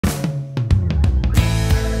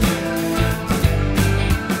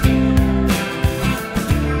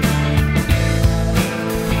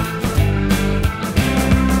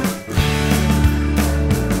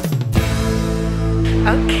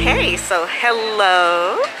So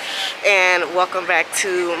hello and welcome back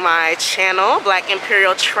to my channel, Black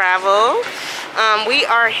Imperial Travel. We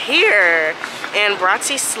are here in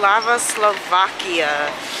Bratislava,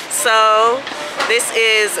 Slovakia. So this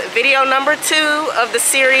is video number 2 of the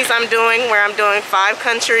series I'm doing, where I'm doing 5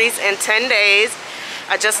 countries in 10 days.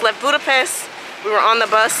 I just left Budapest. We were on the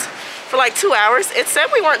bus for like 2 hours. It said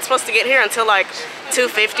we weren't supposed to get here until like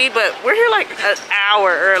 2:50, but we're here like an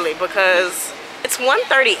hour early because it's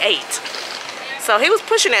 1:38. So he was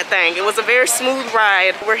pushing that thing. It was a very smooth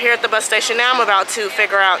ride. We're here at the bus station now. I'm about to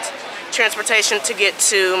figure out transportation to get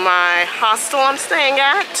to my hostel I'm staying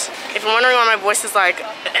at. If you're wondering why my voice is like,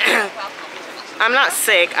 I'm not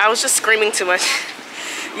sick. I was just screaming too much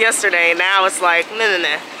yesterday. Now it's like,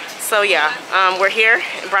 nah. So yeah, we're here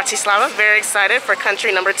in Bratislava. Very excited for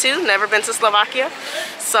country number 2. Never been to Slovakia.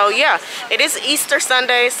 So yeah, it is Easter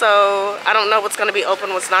Sunday, so I don't know what's gonna be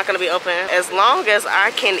open, what's not gonna be open. As long as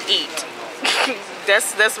I can eat.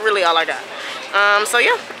 That's really all I got. So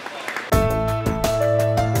yeah.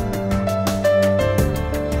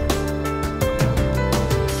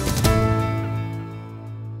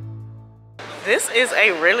 This is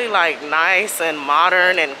a really like nice and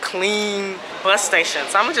modern and clean bus station.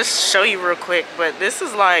 So I'm gonna just show you real quick, but this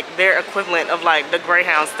is like their equivalent of like the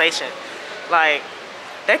Greyhound station. Like,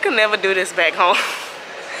 they could never do this back home.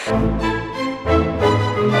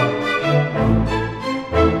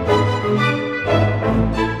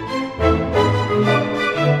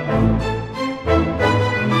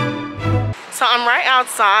 So I'm right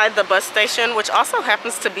outside the bus station, which also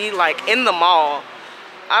happens to be like in the mall.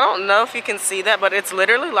 I don't know if you can see that, but it's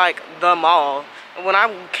literally like the mall. When I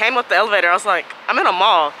came up the elevator, I was like, I'm in a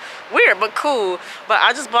mall. Weird, but cool. But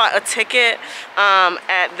I just bought a ticket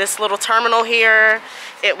at this little terminal here.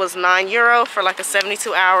 It was €9 for like a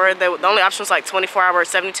 72-hour. The only option was like 24-hour or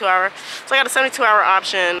 72-hour. So I got a 72-hour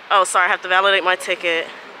option. Oh, sorry, I have to validate my ticket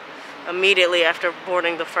immediately after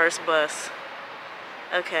boarding the first bus.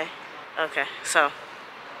 Okay, so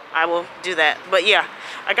I will do that. But yeah,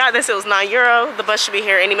 I got this. It was €9. The bus should be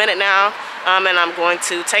here any minute now. And I'm going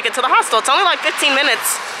to take it to the hostel. It's only like 15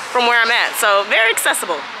 minutes from where I'm at, so very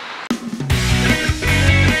accessible.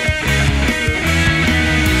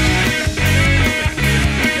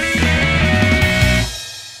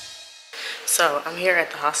 So I'm here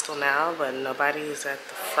at the hostel now, but nobody's at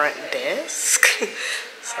the front desk.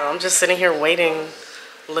 So I'm just sitting here waiting,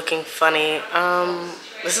 looking funny.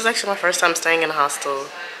 This is actually my first time staying in a hostel,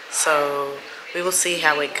 so we will see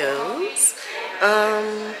how it goes.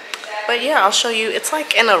 But yeah, I'll show you. It's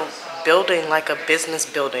like in a building, like a business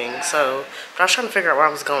building. So, but I was trying to figure out where I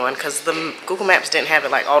was going because the Google Maps didn't have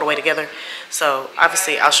it like all the way together. So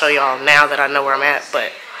obviously I'll show y'all now that I know where I'm at,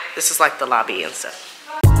 but this is like the lobby and stuff.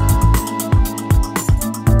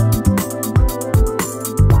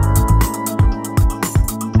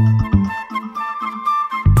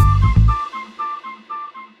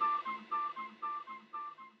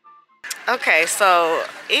 Okay, so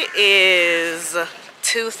it is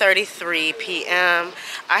 2:33 p.m.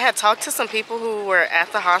 I had talked to some people who were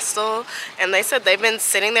at the hostel, and they said they've been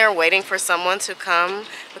sitting there waiting for someone to come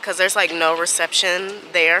because there's like no reception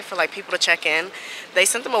there for like people to check in. They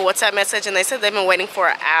sent them a WhatsApp message and they said they've been waiting for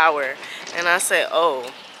an hour. And I said,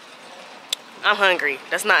 oh, I'm hungry.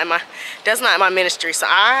 That's not in my ministry. So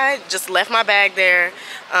I just left my bag there.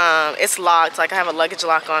 It's locked, like I have a luggage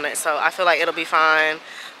lock on it, so I feel like it'll be fine.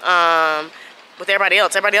 With everybody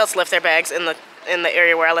else left their bags in the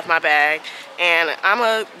area where I left my bag, and I'm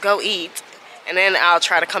gonna go eat, and then I'll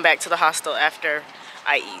try to come back to the hostel after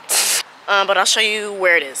I eat. But I'll show you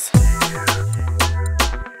where it is.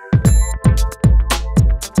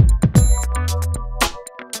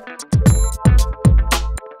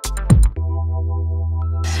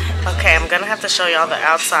 Okay, I'm gonna have to show y'all the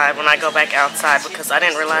outside when I go back outside because I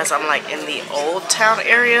didn't realize I'm like in the old town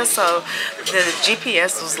area, so the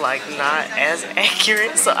GPS was like not as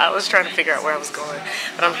accurate, so I was trying to figure out where I was going.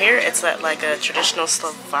 But I'm here. It's at like a traditional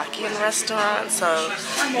Slovakian restaurant, so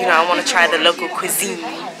you know I want to try the local cuisine,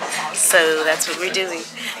 so that's what we're doing.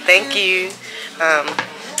 Thank you.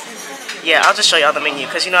 Yeah, I'll just show y'all the menu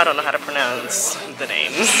because you know I don't know how to pronounce the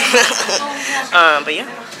names. But yeah.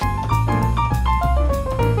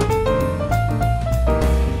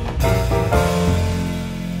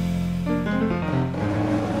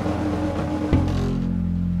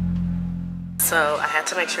 So I had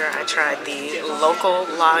to make sure I tried the local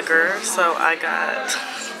lager, so I got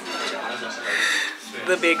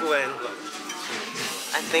the big one.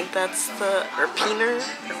 I think that's the Erpiner.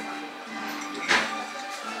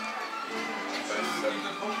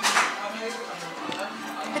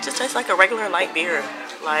 It just tastes like a regular light beer.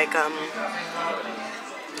 Like,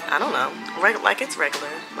 I I don't know, like it's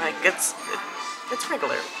regular, like it's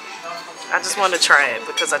regular. I just wanted to try it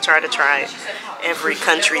because I try to try every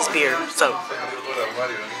country's beer. So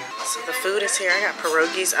the food is here. I got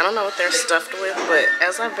pierogies. I don't know what they're stuffed with, but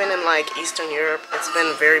as I've been in like Eastern Europe, it's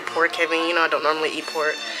been very pork heavy. You know, I don't normally eat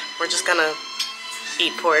pork. We're just gonna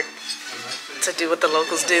eat pork to do what the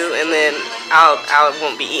locals do, and then I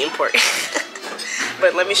won't be eating pork.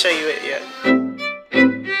 But let me show you it. Yeah.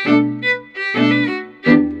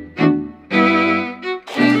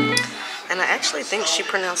 I actually think she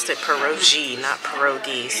pronounced it pierogi, not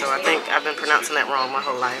pierogi. So I think I've been pronouncing that wrong my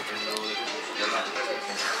whole life.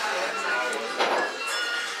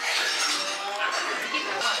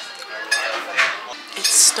 It's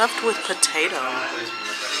stuffed with potato.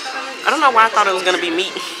 I don't know why I thought it was gonna be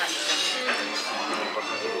meat.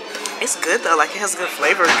 It's good though, like it has good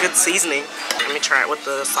flavor, good seasoning. Let me try it with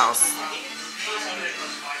the sauce.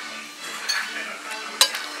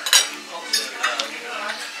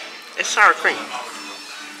 It's sour cream.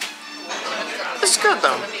 It's good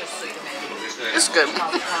though. It's good.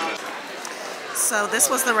 So this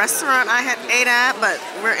was the restaurant I had ate at, but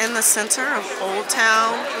we're in the center of Old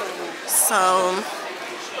Town. So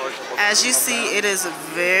as you see, it is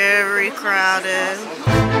very crowded.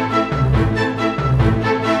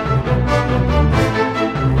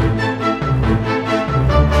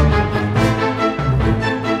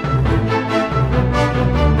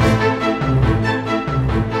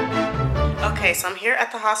 Okay, so I'm here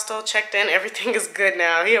at the hostel, checked in, everything is good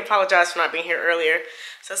now. He apologized for not being here earlier,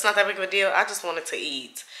 so it's not that big of a deal. I just wanted to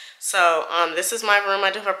eat. So this is my room.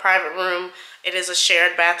 I do have a private room. It is a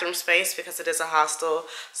shared bathroom space because it is a hostel.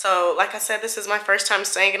 So like I said, this is my first time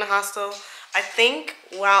staying in a hostel. I think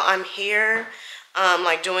while I'm here,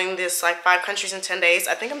 like doing this like 5 countries in 10 days,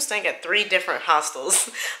 I think I'm staying at 3 different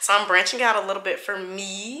hostels. So I'm branching out a little bit for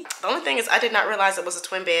me. The only thing is I did not realize it was a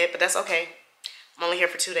twin bed, but that's okay. I'm only here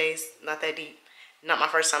for 2 days, not that deep. Not my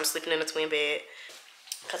first time sleeping in a twin bed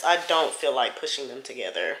because I don't feel like pushing them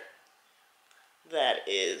together. That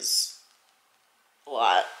is a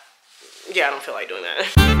lot. Yeah, I don't feel like doing that.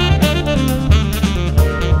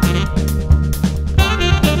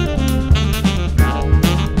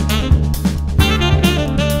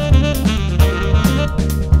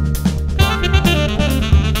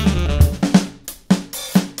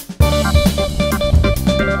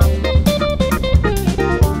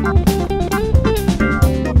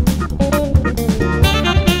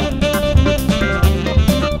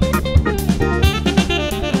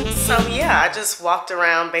 I just walked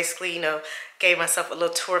around, basically, you know, gave myself a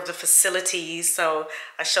little tour of the facilities. So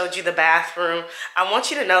I showed you the bathroom. I want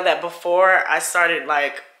you to know that before I started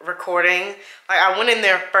like recording, like I went in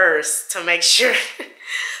there first to make sure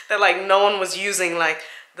that like no one was using like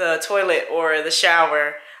the toilet or the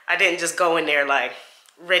shower. I didn't just go in there like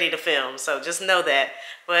ready to film. So just know that.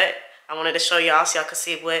 But I wanted to show y'all so y'all could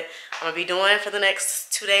see what I'm gonna be doing for the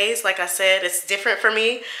next 2 days. Like I said, it's different for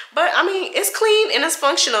me, but I mean, it's clean and it's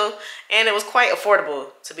functional and it was quite affordable,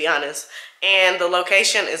 to be honest. And the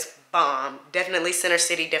location is bomb. Definitely center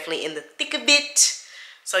city, definitely in the thick of it.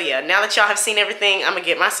 So yeah, now that y'all have seen everything, I'm gonna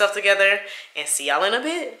get myself together and see y'all in a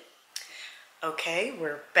bit. Okay,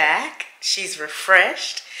 we're back. She's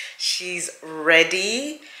refreshed. She's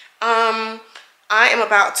ready. I am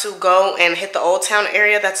about to go and hit the Old Town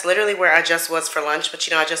area. That's literally where I just was for lunch. But,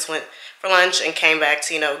 you know, I just went for lunch and came back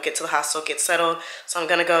to, you know, get to the hostel, get settled. So I'm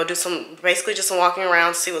going to go do some, basically just some walking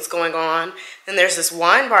around, see what's going on. Then there's this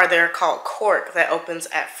wine bar there called Cork that opens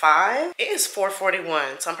at 5. It is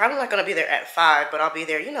 4:41. So I'm probably not going to be there at 5, but I'll be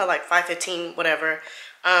there, you know, like 5:15, whatever.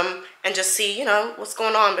 And just see, you know, what's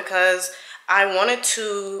going on because I wanted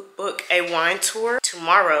to book a wine tour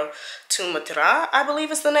tomorrow to Madra, I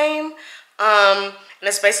believe is the name. And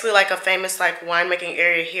it's basically like a famous like winemaking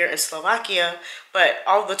area here in Slovakia, but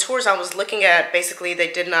all the tours I was looking at, basically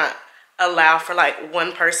they did not allow for like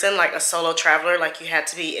one person, like a solo traveler. Like you had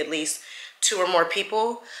to be at least 2 or more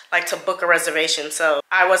people, like to book a reservation. So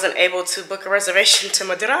I wasn't able to book a reservation to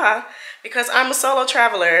Madra because I'm a solo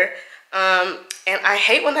traveler. And I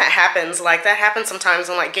hate when that happens. Like that happens sometimes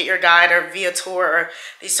on like Get Your Guide or Via Tour or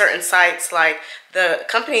these certain sites. Like the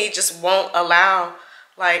company just won't allow,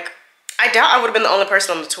 like, I doubt I would have been the only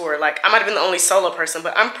person on the tour. Like, I might have been the only solo person,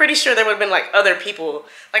 but I'm pretty sure there would have been, like, other people.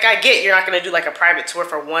 Like, I get you're not going to do, like, a private tour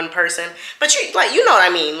for one person. But, you know what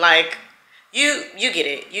I mean. Like, you get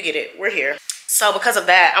it. You get it. We're here. So, because of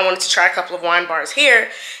that, I wanted to try a couple of wine bars here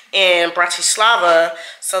in Bratislava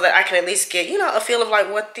so that I can at least get, you know, a feel of,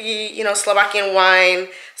 like, what the, you know, Slovakian wine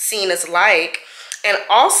scene is like. And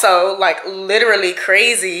also, like, literally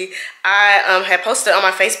crazy, I had posted on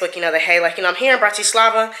my Facebook, you know, that, hey, like, you know, I'm here in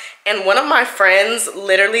Bratislava, and one of my friends,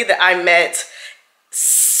 literally, that I met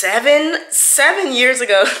seven years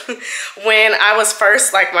ago when I was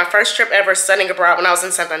first, like, my first trip ever studying abroad when I was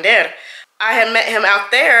in Santander, I had met him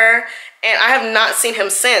out there, and I have not seen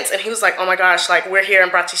him since. And he was like, oh my gosh, like, we're here in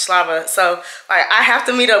Bratislava. So, like, I have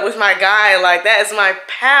to meet up with my guy. Like, that is my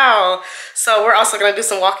pal. So we're also going to do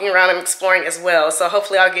some walking around and exploring as well. So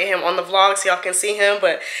hopefully I'll get him on the vlog so y'all can see him.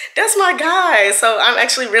 But that's my guy. So I'm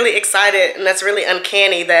actually really excited. And that's really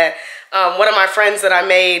uncanny that one of my friends that I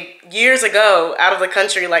made years ago out of the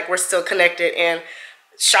country, like, we're still connected. And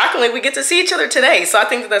shockingly, we get to see each other today. So I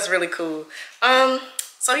think that that's really cool.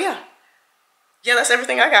 So yeah. Yeah, that's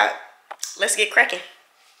everything I got. Let's get cracking.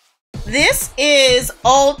 This is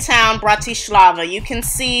Old Town Bratislava. You can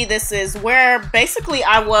see this is where basically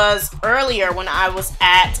I was earlier when I was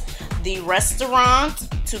at the restaurant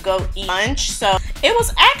to go eat lunch. So it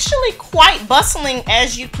was actually quite bustling,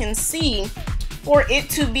 as you can see, for it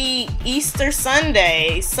to be Easter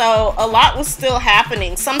Sunday. So a lot was still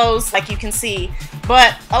happening. Some of those, like you can see,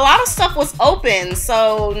 but a lot of stuff was open,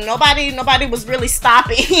 so nobody was really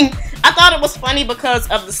stopping. I thought it was funny because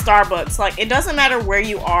of the Starbucks. Like, it doesn't matter where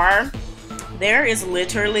you are, there is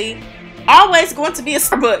literally always going to be a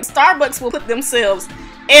Starbucks. Starbucks will put themselves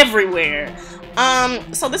everywhere.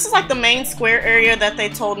 So this is like the main square area that they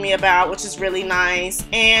told me about, which is really nice.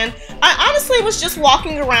 And I honestly was just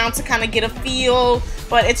walking around to kind of get a feel,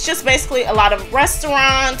 but it's just basically a lot of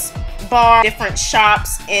restaurants, bars, different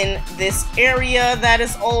shops in this area that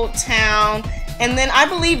is Old Town. And then I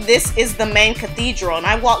believe this is the main cathedral, and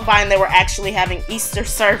I walked by and they were actually having Easter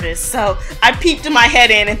service. So I peeped my head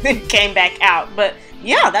in and then came back out. But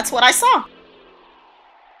yeah, that's what I saw.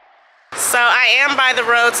 So I am by the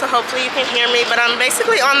road, so hopefully you can hear me, but I'm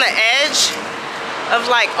basically on the edge of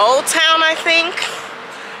like Old Town, I think.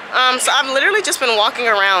 So I've literally just been walking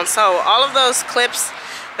around. So all of those clips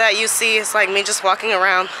that you see is like me just walking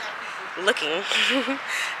around looking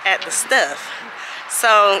at the stuff.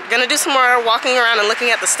 So gonna do some more walking around and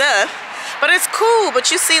looking at the stuff, but it's cool.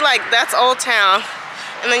 But you see, like, that's Old Town,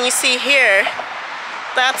 and then you see here,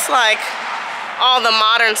 that's like all the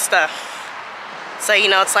modern stuff. So, you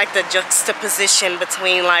know, it's like the juxtaposition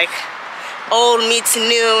between like old meets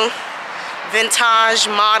new, vintage,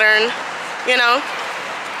 modern, you know.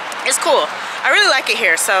 It's cool. I really like it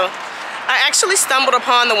here. So I actually stumbled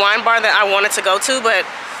upon the wine bar that I wanted to go to, but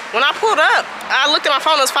when I pulled up, I looked at my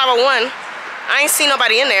phone, it was 5:01. I ain't seen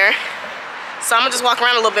nobody in there. So I'm gonna just walk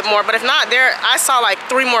around a little bit more. But if not, there, I saw like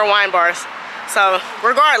 3 more wine bars. So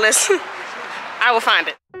regardless, I will find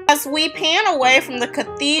it. As we pan away from the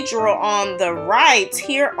cathedral on the right,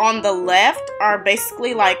 here on the left are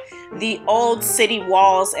basically like the old city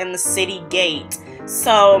walls and the city gate.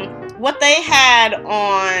 So what they had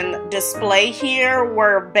on display here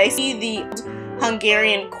were basically the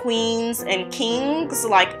Hungarian queens and kings,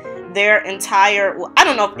 like their entire, well, I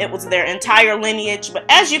don't know if it was their entire lineage, but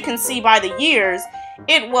as you can see by the years,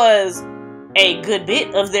 it was a good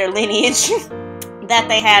bit of their lineage that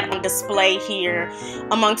they had on display here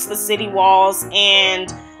amongst the city walls.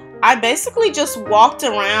 And I basically just walked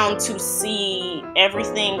around to see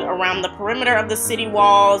everything around the perimeter of the city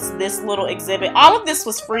walls, this little exhibit. All of this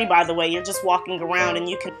was free, by the way. You're just walking around and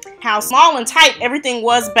you can, how small and tight everything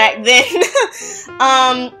was back then.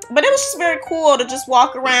 But it was just very cool to just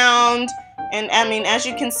walk around. And I mean, as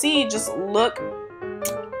you can see, just look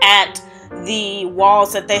at the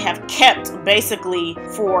walls that they have kept basically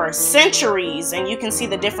for centuries, and you can see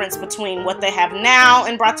the difference between what they have now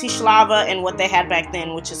in Bratislava and what they had back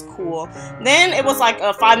then, which is cool. Then it was like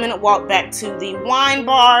a 5-minute walk back to the wine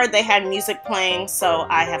bar. They had music playing, so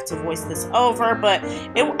I have to voice this over, but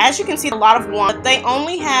as you can see, a lot of wine. They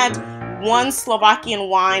only had one Slovakian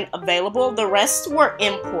wine available. The rest were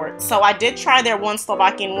imports. So I did try their one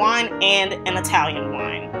Slovakian wine and an Italian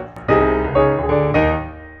wine.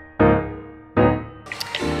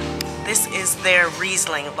 This is their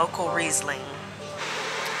Riesling, local Riesling.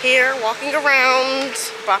 Here, walking around,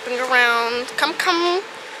 bopping around. Come, come,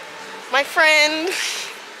 my friend.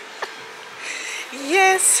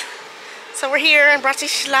 Yes. So we're here in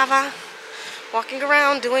Bratislava, walking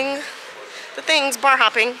around, doing the things, bar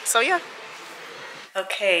hopping. So yeah.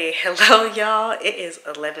 Okay, hello y'all. It is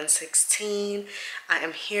 11:16. I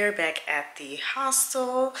am here back at the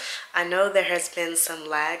hostel. I know there has been some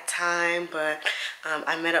lag time, but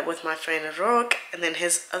I met up with my friend Rok and then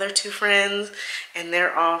his other 2 friends, and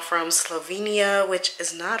they're all from Slovenia, which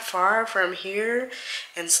is not far from here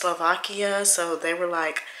in Slovakia. So they were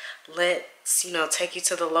like let's, you know, take you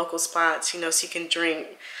to the local spots, you know, so you can drink.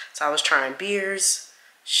 So I was trying beers,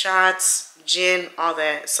 shots, gin, all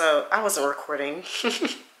that. So I wasn't recording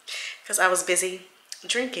because I was busy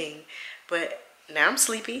drinking. But now I'm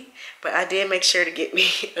sleepy. But I did make sure to get me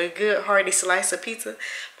a good hearty slice of pizza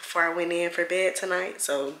before I went in for bed tonight.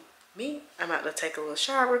 So I'm about to take a little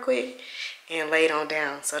shower real quick and lay it on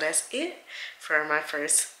down. So that's it for my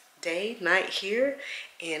first night here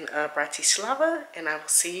in Bratislava, and I will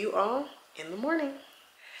see you all in the morning.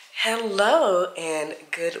 Hello and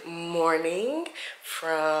good morning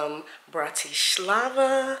from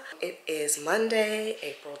Bratislava. It is Monday,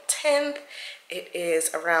 April 10th. It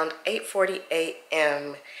is around 8:40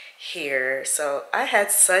 a.m. here. So I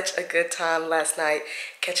had such a good time last night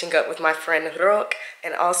catching up with my friend Rok,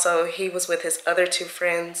 and also he was with his other two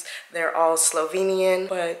friends. They're all Slovenian,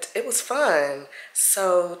 but it was fun.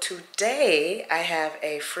 So today I have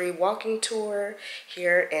a free walking tour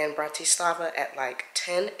here in Bratislava at like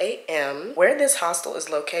 10 a.m. Where this hostel is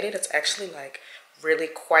located, it's actually like really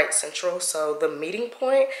quite central. So the meeting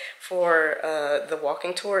point for the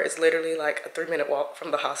walking tour is literally like a 3-minute walk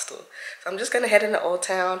from the hostel. So I'm just gonna head into Old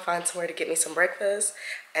Town, find somewhere to get me some breakfast,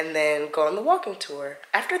 and then go on the walking tour.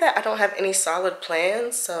 After that, I don't have any solid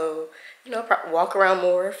plans, so you know, walk around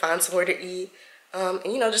more, find somewhere to eat, and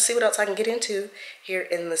you know, just see what else I can get into here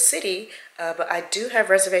in the city. But I do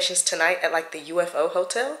have reservations tonight at like the UFO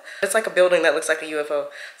hotel. It's like a building that looks like a UFO.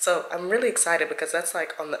 So I'm really excited because that's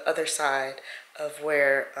like on the other side of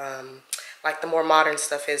where like the more modern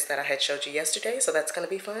stuff is that I had showed you yesterday. So that's gonna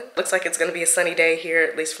be fun. Looks like it's gonna be a sunny day here,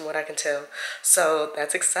 at least from what I can tell. So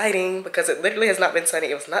that's exciting because it literally has not been sunny.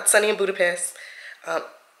 It was not sunny in Budapest.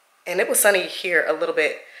 And it was sunny here a little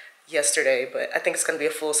bit yesterday, but I think it's gonna be a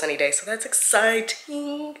full sunny day, so that's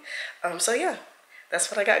exciting. So yeah, that's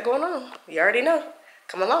what I got going on. You already know.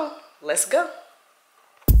 Come along, let's go.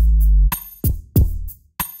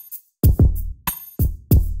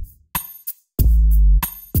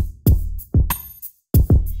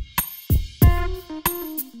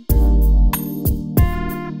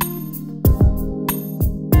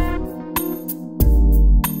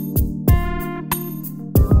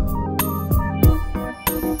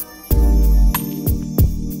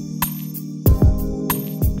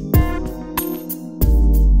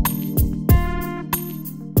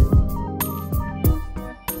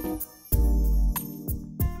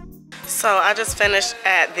 So I just finished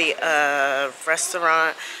at the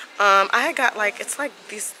restaurant. I had got like, it's like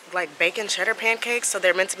these like bacon cheddar pancakes. So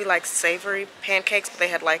they're meant to be like savory pancakes, but they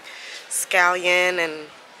had like scallion and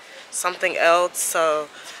something else. So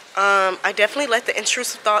I definitely let the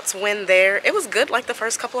intrusive thoughts win there. It was good like the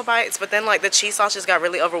first couple of bites, but then like the cheese sauce just got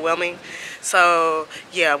really overwhelming. So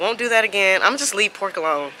yeah, won't do that again. I'm just leave pork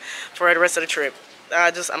alone for the rest of the trip.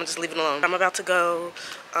 I'm just leave it alone. I'm about to go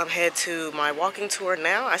head to my walking tour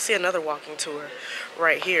now. I see another walking tour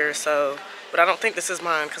right here, so, but I don't think this is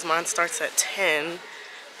mine because mine starts at 10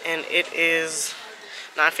 and it is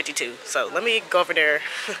 9:52. So let me go over there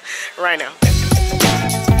right now.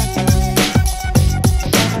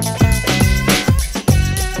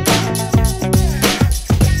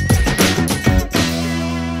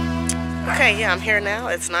 Okay, yeah, I'm here now.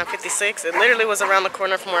 It's 9:56. It literally was around the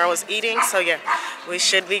corner from where I was eating. So yeah, we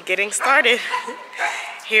should be getting started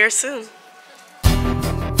here soon.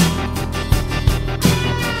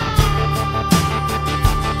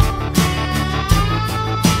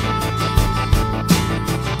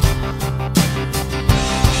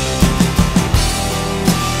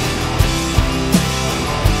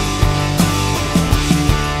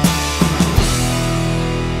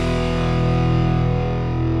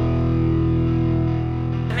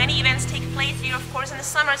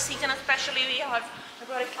 Summer season especially, we have the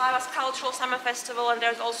Bratislava's cultural summer festival, and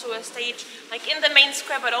there's also a stage like in the main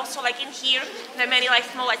square, but also like in here there are many like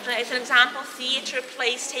small, like as an example, theater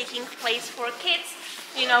plays taking place for kids,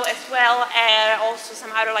 you know, as well, and also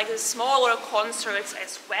some other like smaller concerts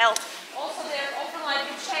as well. Also there's often like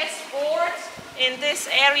a chess board in this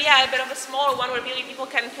area, a bit of a smaller one where really people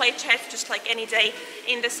can play chess just like any day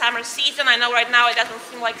in the summer season. I know right now it doesn't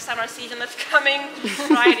seem like summer season is coming.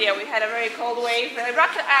 Right, yeah, we had a very cold wave.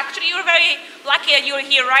 Actually, you were very lucky that you were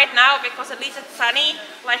here right now because at least it's sunny.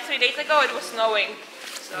 Like 3 days ago it was snowing.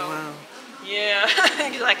 So, wow. Yeah,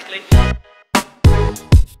 exactly.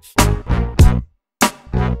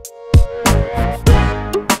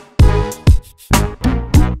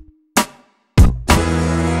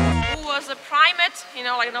 A primate, you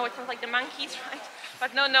know, like, no, it sounds like the monkeys, right?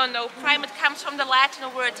 But no. Primate comes from the Latin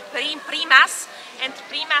word primas, and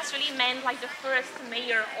primas really meant like the first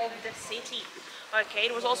mayor of the city. Okay,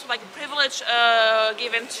 it was also like a privilege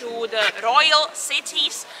given to the royal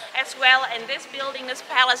cities as well. And this building, this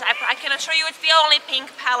palace, I can assure you, it's the only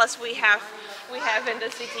pink palace we have in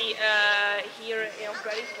the city here in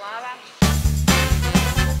Bratislava.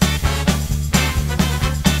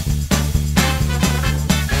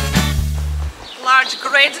 Large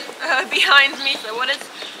grid behind me. So what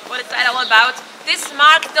is that all about? This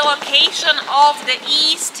marked the location of the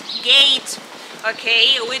East Gate,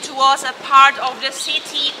 okay, which was a part of the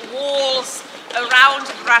city walls around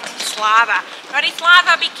Bratislava.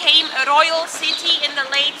 Bratislava became a royal city in the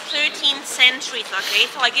late 13th century, okay,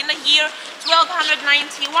 so like in the year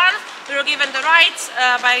 1291 we were given the rights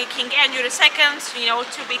by King Andrew II, you know,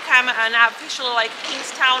 to become an official like king's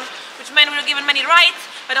town, which meant we were given many rights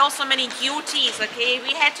but also many duties, okay.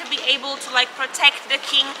 We had to be able to like protect the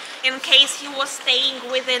king in case he was staying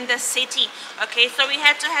within the city, okay. So we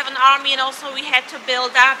had to have an army, and also we had to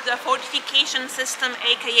build up the fortification system,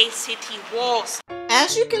 aka city walls.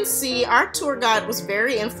 As you can see, our tour guide was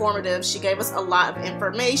very informative. She gave us a lot of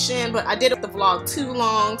information, but I did the vlog too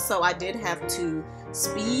long, so I did have to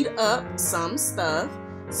speed up some stuff.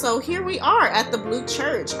 So here we are at the Blue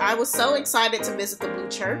Church. I was so excited to visit the Blue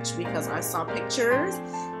Church because I saw pictures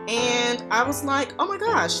and I was like, oh my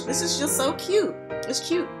gosh, this is just so cute. It's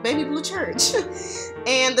cute, baby Blue Church.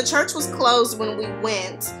 And the church was closed when we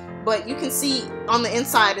went, but you can see on the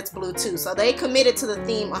inside it's blue too. So they committed to the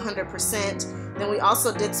theme 100%. Then we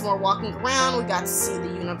also did some more walking around. We got to see the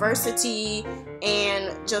university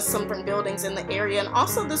and just some different buildings in the area, and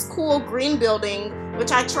also this cool green building,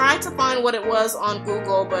 which I tried to find what it was on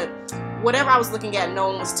Google, but whatever I was looking at, no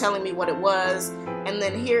one was telling me what it was. And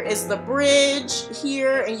then here is the bridge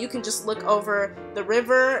here, and you can just look over the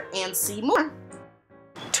river and see more.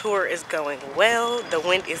 Tour is going well. The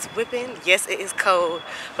wind is whipping. Yes, it is cold,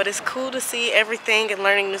 but it's cool to see everything and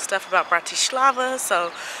learning new stuff about Bratislava.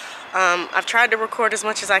 So I've tried to record as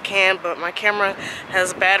much as I can, but my camera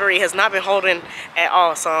battery has not been holding at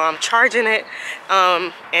all, so I'm charging it.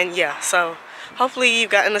 And yeah, so hopefully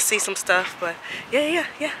you've gotten to see some stuff, but yeah.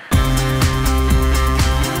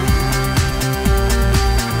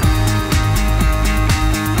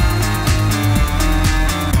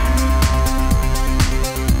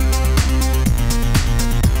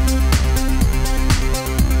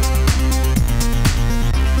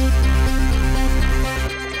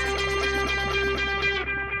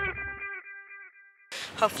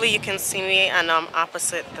 Hopefully you can see me. I know I'm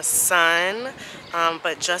opposite the sun,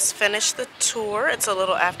 but just finished the tour. It's a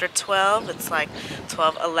little after 12. It's like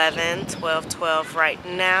 12:11, 12:12 right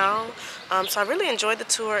now. So I really enjoyed the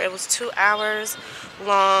tour. It was 2 hours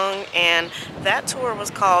long, and that tour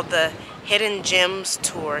was called the Hidden Gems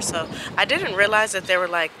Tour. So I didn't realize that there were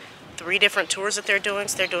like 3 different tours that they're doing.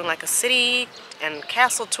 So they're doing like a city and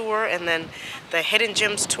castle tour, and then the Hidden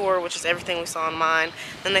Gems tour, which is everything we saw on mine.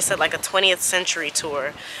 Then they said like a 20th century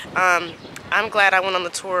tour. I'm glad I went on the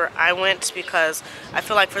tour. I went because I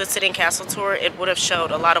feel like for the city and castle tour, it would have showed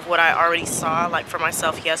a lot of what I already saw, like for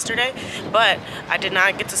myself yesterday, but I did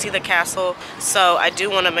not get to see the castle, so I do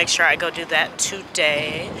want to make sure I go do that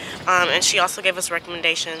today. And she also gave us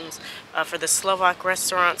recommendations for the Slovak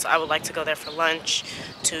restaurants. I would like to go there for lunch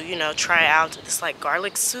to, you know, try out this like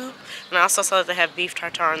garlic soup. And I also saw that they have beef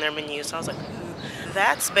tartare on their menu, so I was like, ooh.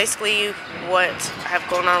 That's basically what I have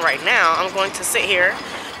going on right now. I'm going to sit here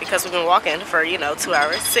because we've been walking for, you know, 2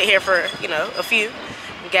 hours. Sit here for, you know, a few,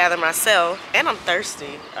 gather myself, and I'm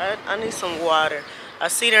thirsty. I need some water. I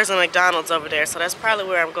see there's a McDonald's over there, so that's probably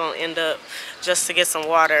where I'm going to end up, just to get some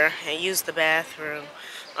water and use the bathroom.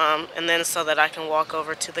 And then so that I can walk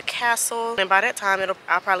over to the castle, and by that time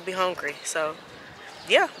I'll probably be hungry. So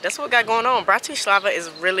yeah, that's what we got going on. Bratislava is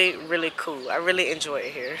really, really cool. I really enjoy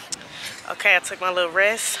it here. Okay, I took my little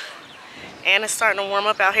rest, and it's starting to warm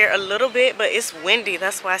up out here a little bit, but it's windy.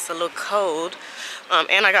 That's why it's a little cold.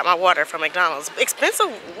 And I got my water from McDonald's. Expensive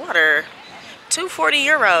water,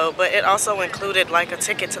 €240, but it also included like a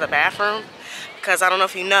ticket to the bathroom, because I don't know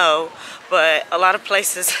if you know, but a lot of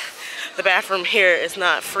places the bathroom here is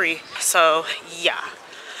not free. So yeah,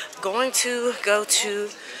 going to go to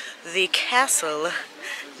the castle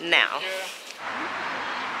now.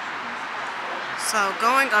 So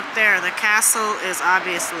going up there, the castle is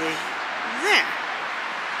obviously there.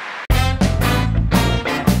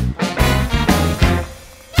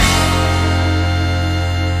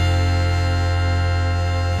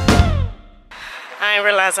 I didn't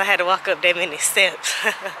realize I had to walk up that many steps.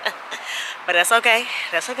 But that's okay,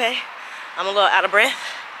 that's okay. I'm a little out of breath.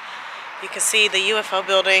 You can see the UFO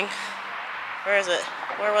building. Where is it?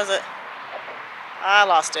 Where was it? I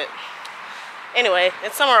lost it. Anyway,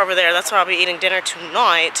 it's somewhere over there. That's where I'll be eating dinner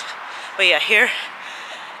tonight. But yeah, here,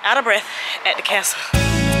 out of breath at the castle.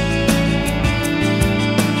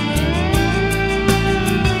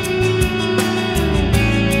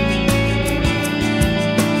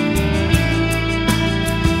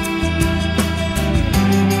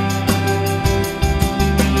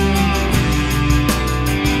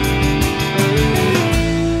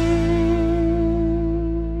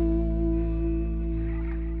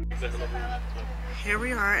 Here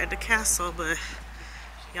we are at the castle, but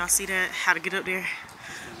y'all see that? How to get up there?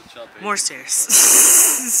 More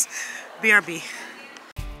stairs. BRB.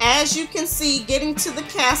 As you can see, getting to the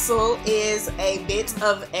castle is a bit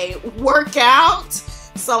of a workout.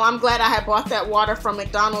 So I'm glad I had bought that water from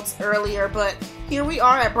McDonald's earlier, but here we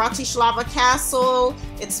are at Bratislava Castle.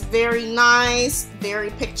 It's very nice,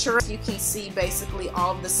 very picturesque. You can see basically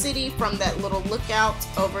all of the city from that little lookout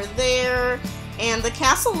over there. And the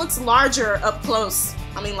castle looks larger up close.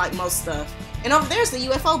 I mean, like most stuff. And over there's the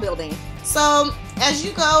UFO building. So as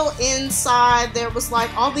you go inside, there was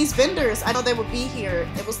like all these vendors. I know they would be here.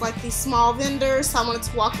 It was like these small vendors. So I wanted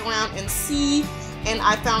to walk around and see. And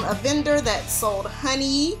I found a vendor that sold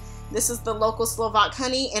honey. This is the local Slovak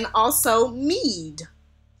honey, and also mead.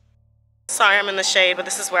 Sorry I'm in the shade, but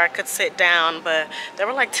this is where I could sit down. But there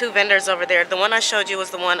were like 2 vendors over there. The one I showed you was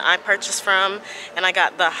the one I purchased from, and I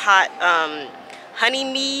got the hot honey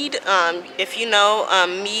mead. If you know,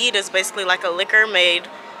 mead is basically like a liquor made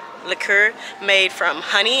from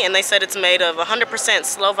honey, and they said it's made of 100%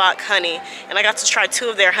 Slovak honey, and I got to try 2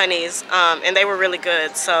 of their honeys, and they were really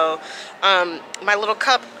good. So my little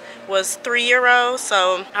cup was €3,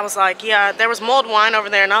 so I was like, yeah, there was mulled wine over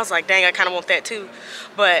there, and I was like, dang, I kind of want that too.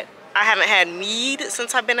 But I haven't had mead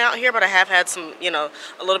since I've been out here, but I have had some, you know,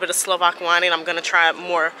 a little bit of Slovak wine, and I'm gonna try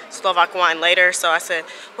more Slovak wine later. So I said,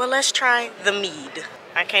 well, let's try the mead.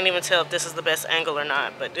 I can't even tell if this is the best angle or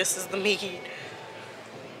not, but this is the mead.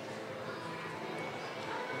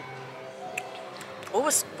 Oh,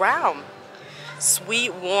 it's wow,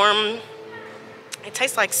 sweet, warm. It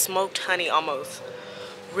tastes like smoked honey almost.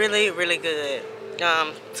 Really, really good.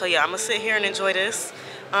 So yeah, I'm gonna sit here and enjoy this.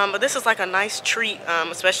 But this is like a nice treat,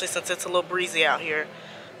 especially since it's a little breezy out here.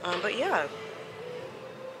 But yeah,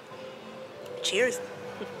 cheers.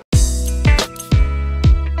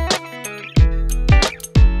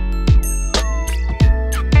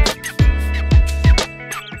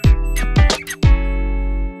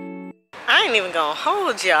 I ain't even gonna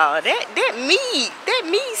hold y'all. That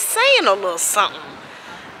meat saying a little something.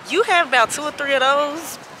 You have about 2 or 3 of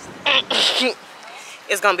those,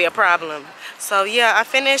 it's gonna be a problem. So yeah, I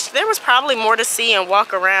finished. There was probably more to see and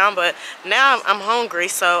walk around, but now I'm hungry,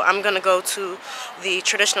 so I'm gonna go to the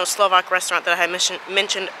traditional Slovak restaurant that I had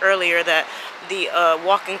mentioned earlier that the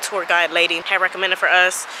walking tour guide lady had recommended for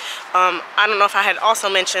us. I don't know if I had also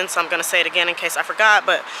mentioned, so I'm gonna say it again in case I forgot,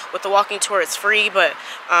 but with the walking tour it's free, but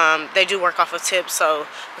they do work off of tips. So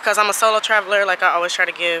because I'm a solo traveler, like I always try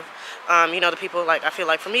to give you know, the people, like I feel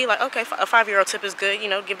like for me, like okay, a €5 tip is good, you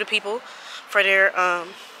know, give the people for their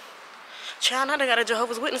child. Now they got a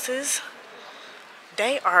Jehovah's Witnesses.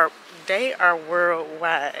 They are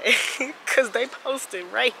worldwide because they posted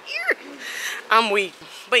right here. I'm weak,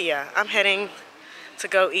 but yeah, I'm heading to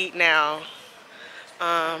go eat now.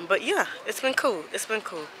 But yeah, it's been cool. It's been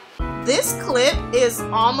cool. This clip is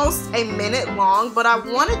almost a minute long, but I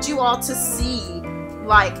wanted you all to see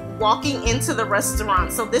like walking into the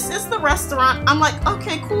restaurant. So this is the restaurant. I'm like,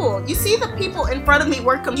 okay, cool. You see the people in front of me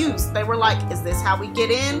were confused. They were like, is this how we get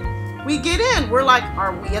in? We get in. We're like,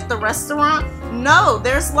 are we at the restaurant? No,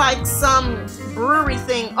 there's like some brewery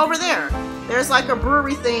thing over there. There's like a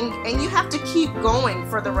brewery thing, and you have to keep going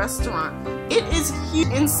for the restaurant. It is huge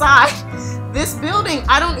inside this building.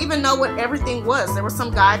 I don't even know what everything was. There was some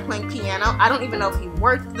guy playing piano. I don't even know if he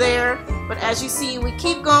worked there. But as you see, we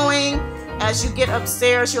keep going. As you get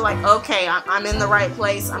upstairs, you're like, okay, I'm in the right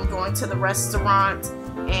place. I'm going to the restaurant.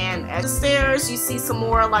 And at the stairs, you see some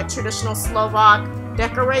more like traditional Slovak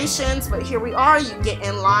decorations. But here we are. You get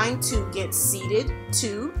in line to get seated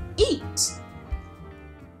to eat.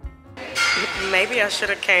 Maybe I should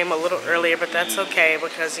have came a little earlier, but that's okay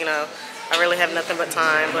because, you know, I really have nothing but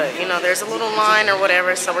time. But, you know, there's a little line or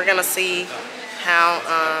whatever, so we're going to see how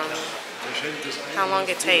long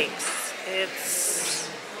it takes. It's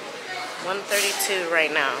 1:32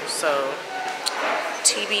 right now, so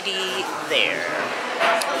TBD there.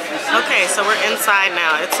 Okay, so we're inside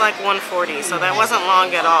now. It's like 1:40, so that wasn't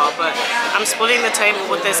long at all, but I'm splitting the table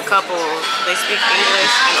with this couple. They speak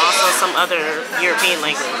English and also some other European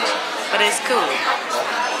language, but it's cool.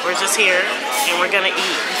 We're just here and we're gonna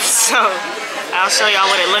eat. So I'll show y'all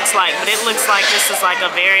what it looks like, but it looks like this is like a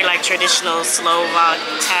very like traditional Slovak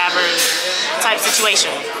tavern type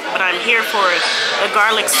situation. But I'm here for the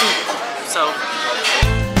garlic soup, so.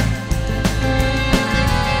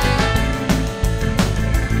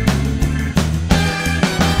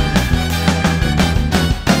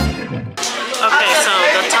 Okay, so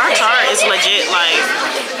the tartar is legit like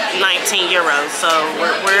 19 euros, so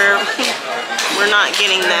we're not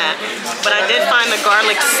getting that. But I did find the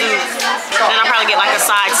garlic soup, and I'll probably get like a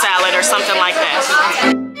side salad or something like that.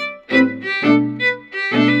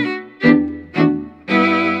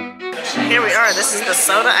 Here we are. This is the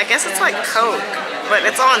soda. I guess it's like Coke, but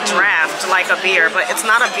it's on draft like a beer, but it's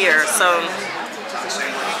not a beer, so.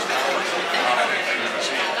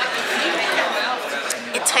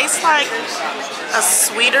 It tastes like a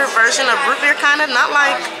sweeter version of root beer, kind of. Not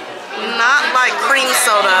like cream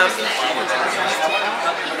soda,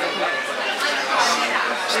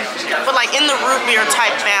 but like in the root beer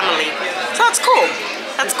type family. So that's cool.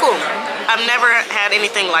 That's cool. I've never had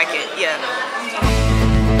anything like it yet.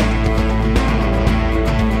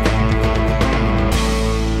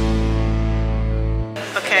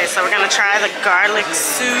 Okay, so we're gonna try the garlic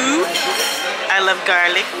soup. I love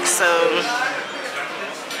garlic, so.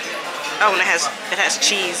 Oh, and it has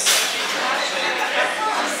cheese.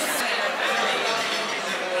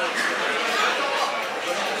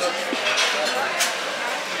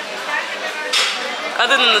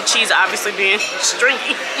 Other than the cheese obviously being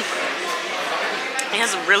stringy. It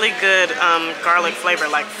has a really good garlic flavor,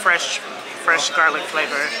 like fresh garlic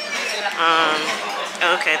flavor.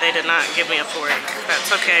 Okay, they did not give me a fork.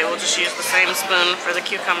 That's okay, we'll just use the same spoon for the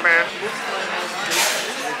cucumber.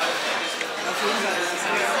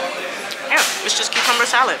 Yeah, it's just cucumber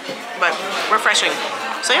salad, but refreshing.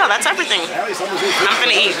 So yeah, that's everything. I'm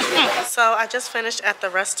gonna eat. So I just finished at the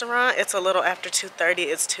restaurant. It's a little after 2:30.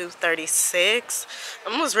 It's 2:36.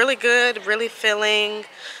 It was really good, really filling.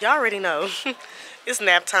 Y'all already know. It's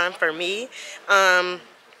nap time for me.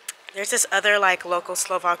 There's this other like local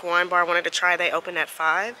Slovak wine bar I wanted to try. They open at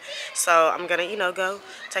 5. So I'm gonna, you know, go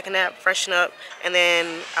take a nap, freshen up, and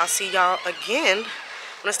then I'll see y'all again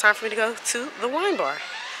when it's time for me to go to the wine bar.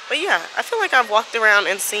 But yeah, I feel like I've walked around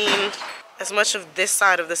and seen as much of this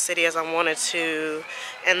side of the city as I wanted to,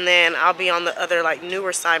 and then I'll be on the other like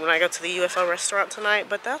newer side when I go to the UFO restaurant tonight.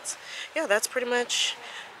 But that's pretty much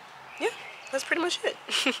it.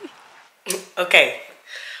 Okay,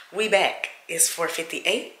 we back. It's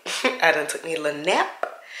 4:58. I done took me a little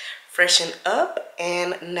nap, freshen up,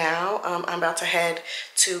 and now I'm about to head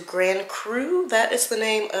to Grand Cru. That is the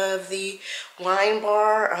name of the wine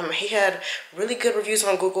bar. He had really good reviews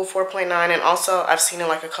on Google, 4.9, and also I've seen in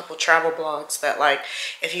like a couple travel blogs that like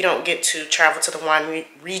if you don't get to travel to the wine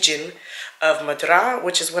region of Madra,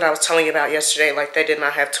 which is what I was telling you about yesterday, like they did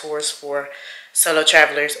not have tours for solo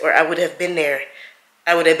travelers, or I would have been there.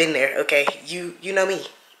 Okay, you know me.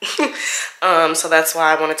 So that's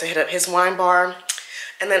why I wanted to hit up his wine bar.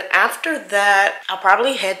 And then after that, I'll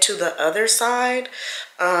probably head to the other side,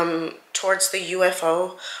 towards the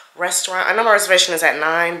UFO restaurant. I know my reservation is at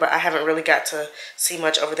 9, but I haven't really got to see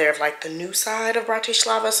much over there of like the new side of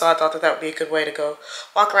Bratislava. So I thought that would be a good way to go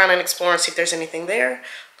walk around and explore and see if there's anything there.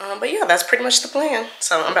 But yeah, that's pretty much the plan.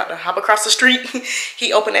 So I'm about to hop across the street.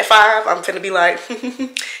 He opened at 5. I'm finna be like,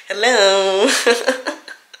 hello.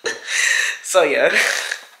 So yeah.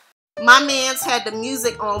 My man's had the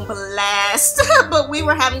music on blast, but we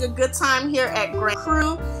were having a good time here at Grand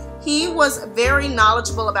Cru. He was very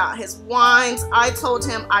knowledgeable about his wines. I told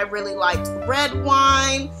him I really liked red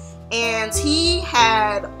wine, and he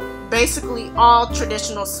had basically all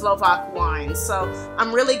traditional Slovak wines. So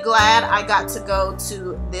I'm really glad I got to go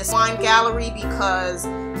to this wine gallery because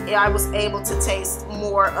I was able to taste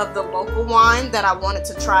more of the local wine that I wanted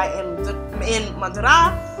to try in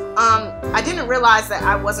Madra. I didn't realize that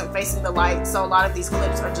I wasn't facing the light, so a lot of these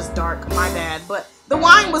clips are just dark, my bad, but the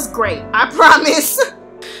wine was great, I promise.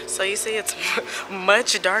 So you see it's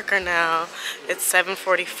much darker now. It's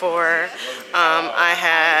 7:44. I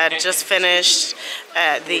had just finished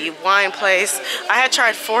at the wine place. I had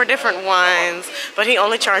tried 4 different wines, but he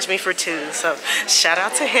only charged me for 2, so shout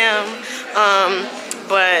out to him.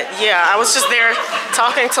 But yeah, I was just there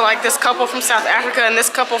talking to like this couple from South Africa and this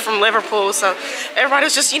couple from Liverpool. So everybody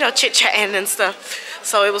was just, you know, chit-chatting and stuff.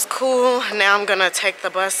 So it was cool. Now I'm gonna take the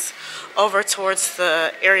bus over towards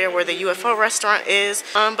the area where the UFO restaurant is.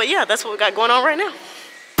 But yeah, that's what we got going on right now.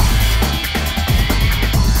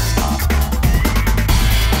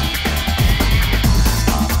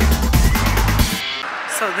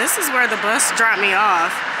 So this is where the bus dropped me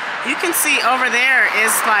off. You can see over there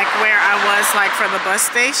is like where I was like for the bus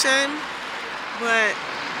station, but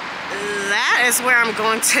that is where I'm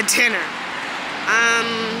going to dinner.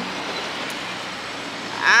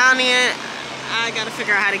 I gotta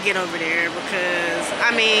figure out how to get over there because,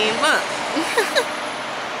 I mean, look.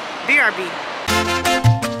 BRB.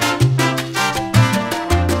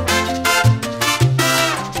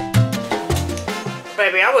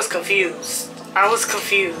 Baby, I was confused.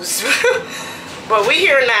 But we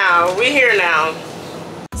here now.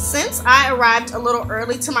 Since I arrived a little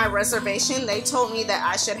early to my reservation, they told me that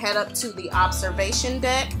I should head up to the observation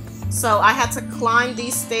deck. So I had to climb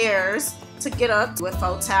these stairs to get up to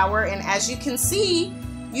UFO Tower. And as you can see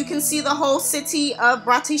the whole city of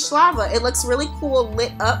Bratislava. It looks really cool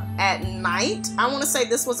lit up at night. I want to say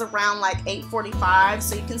this was around like 8:45,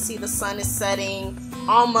 so you can see the sun is setting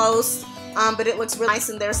almost. But it looks really nice,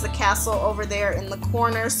 and there's the castle over there in the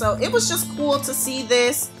corner. So it was just cool to see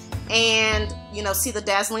this and, you know, see the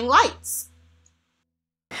dazzling lights.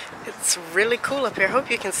 It's really cool up here. Hope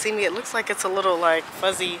you can see me. It looks like it's a little like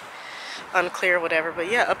fuzzy, unclear, whatever. But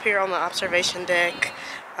yeah, up here on the observation deck,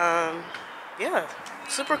 yeah,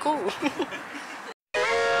 super cool.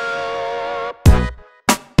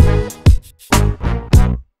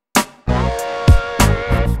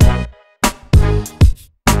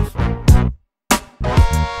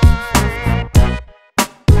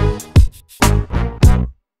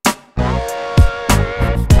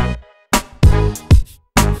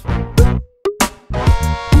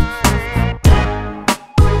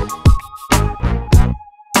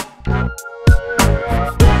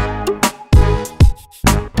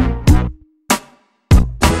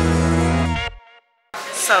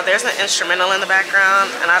 So there's an instrumental in the background,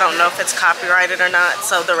 and I don't know if it's copyrighted or not,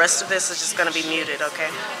 so the rest of this is just gonna be muted, okay?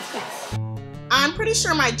 I'm pretty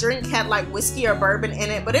sure my drink had like whiskey or bourbon in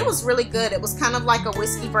it, but it was really good. It was kind of like a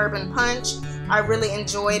whiskey bourbon punch. I really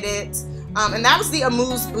enjoyed it. And that was the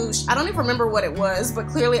amuse-bouche. I don't even remember what it was, but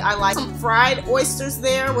clearly I liked some fried oysters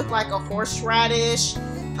there with like a horseradish,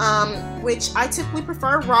 which I typically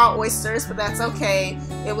prefer raw oysters, but that's okay.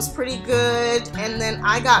 It was pretty good. And then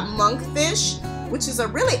I got monkfish, which is a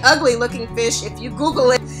really ugly looking fish. If you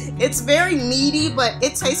Google it, it's very meaty, but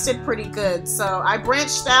it tasted pretty good. So I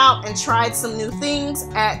branched out and tried some new things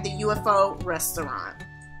at the UFO restaurant.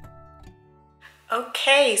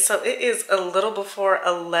 Okay, so it is a little before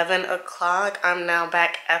 11 o'clock. I'm now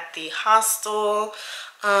back at the hostel.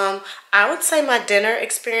 I would say my dinner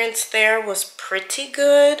experience there was pretty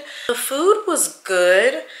good. The food was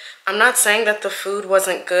good. I'm not saying that the food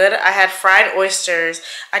wasn't good. I had fried oysters.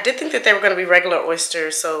 I did think that they were going to be regular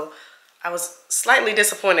oysters, so I was slightly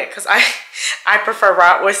disappointed because I prefer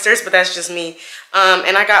raw oysters, but that's just me.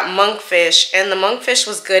 And I got monkfish, and the monkfish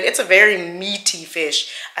was good. It's a very meaty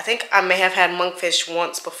fish. I think I may have had monkfish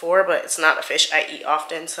once before, but it's not a fish I eat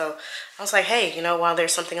often. So I was like, hey, you know, while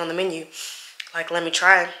there's something on the menu, like, let me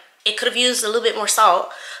try. It could have used a little bit more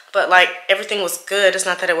salt, but like everything was good. It's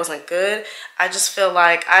not that it wasn't good. I just feel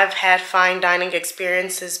like I've had fine dining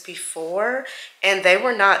experiences before, and they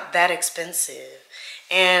were not that expensive.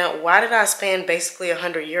 And why did I spend basically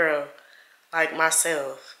 €100 like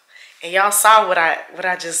myself? And y'all saw what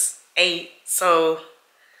I just ate, so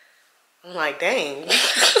I'm like, dang.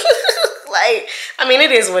 Like, I mean,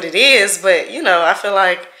 it is what it is, but you know, I feel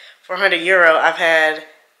like for €100 I've had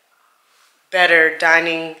better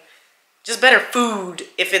dining, just better food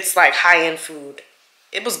if it's like high-end food.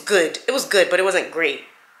 It was good. It was good, but it wasn't great.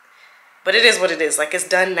 But it is what it is. Like, it's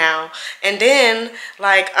done now. And then,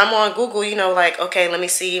 like, I'm on Google, you know, like, okay, let me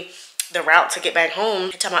see the route to get back home.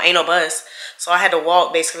 It's talking about ain't no bus. So I had to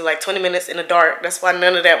walk basically like 20 minutes in the dark. That's why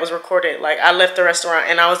none of that was recorded. Like, I left the restaurant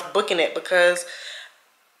and I was booking it because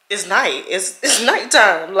it's night. It's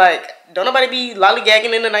nighttime. Like, don't nobody be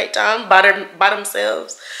lollygagging in the nighttime by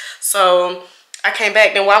themselves. So I came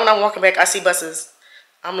back. Then while I'm walking back, I see buses.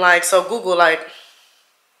 I'm like, so Google, like,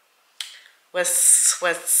 what's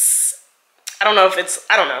I don't know if it's,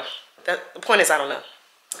 I don't know. The point is, I don't know.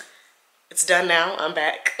 It's done now. I'm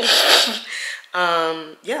back.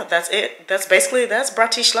 Yeah, that's it. That's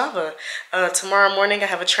Bratislava. Tomorrow morning, I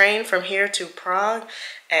have a train from here to Prague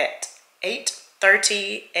at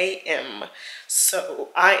 8:30 a.m. So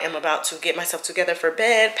I am about to get myself together for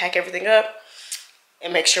bed, pack everything up,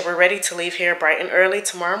 and make sure we're ready to leave here bright and early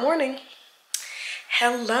tomorrow morning.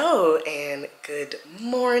 Hello and good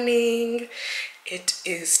morning. It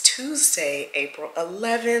is Tuesday, April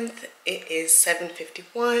 11th. It is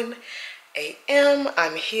 7:51 a.m.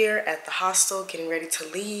 I'm here at the hostel getting ready to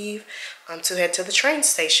leave to head to the train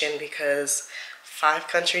station because 5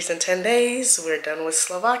 countries in 10 days. We're done with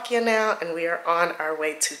Slovakia now and we are on our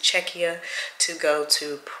way to Czechia to go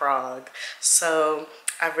to Prague. So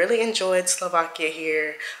I really enjoyed Slovakia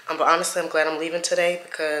here, but honestly, I'm glad I'm leaving today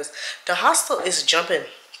because the hostel is jumping.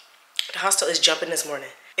 The hostel is jumping this morning.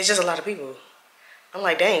 It's just a lot of people. I'm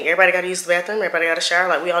like, dang, everybody got to use the bathroom. Everybody got to shower.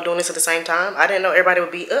 Like, we all doing this at the same time. I didn't know everybody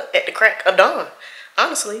would be up at the crack of dawn,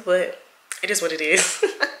 honestly, but it is what it is.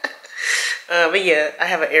 But yeah, I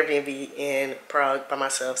have an Airbnb in Prague by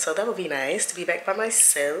myself, so that would be nice to be back by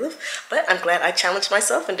myself. But I'm glad I challenged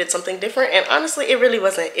myself and did something different. And honestly, it really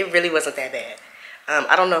wasn't that bad.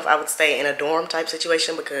 I don't know if I would stay in a dorm type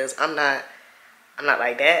situation because I'm not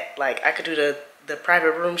like that. Like, I could do the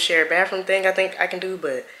private room share bathroom thing. I think I can do,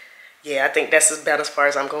 but yeah, I think that's about as far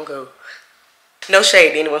as I'm gonna go. No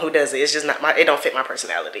shade to anyone who does it. It's just not it don't fit my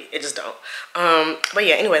personality. It just don't. But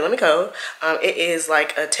yeah, anyway, let me go. It is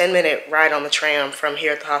like a 10-minute ride on the tram from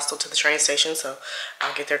here at the hostel to the train station. So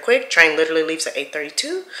I'll get there quick. Train literally leaves at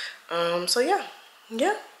 8:32. So yeah,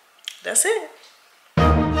 that's it.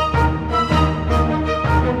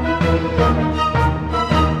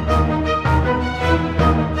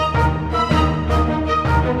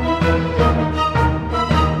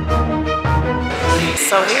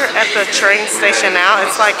 So here at the train station now,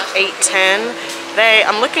 it's like 8:10.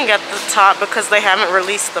 I'm looking at the top because they haven't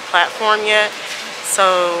released the platform yet.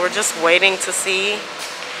 So we're just waiting to see.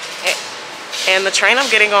 And the train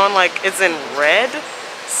I'm getting on, like, is in red.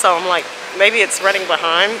 So I'm like, maybe it's running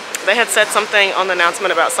behind. They had said something on the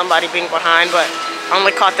announcement about somebody being behind, but I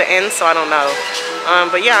only caught the end, so I don't know.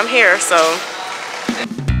 But yeah, I'm here, so.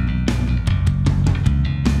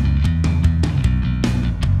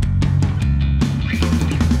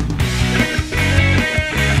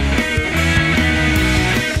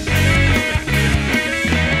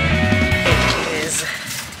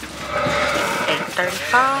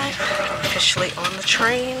 Officially on the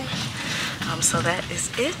train. So that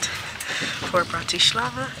is it for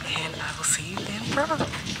Bratislava, and I will see you in Prague.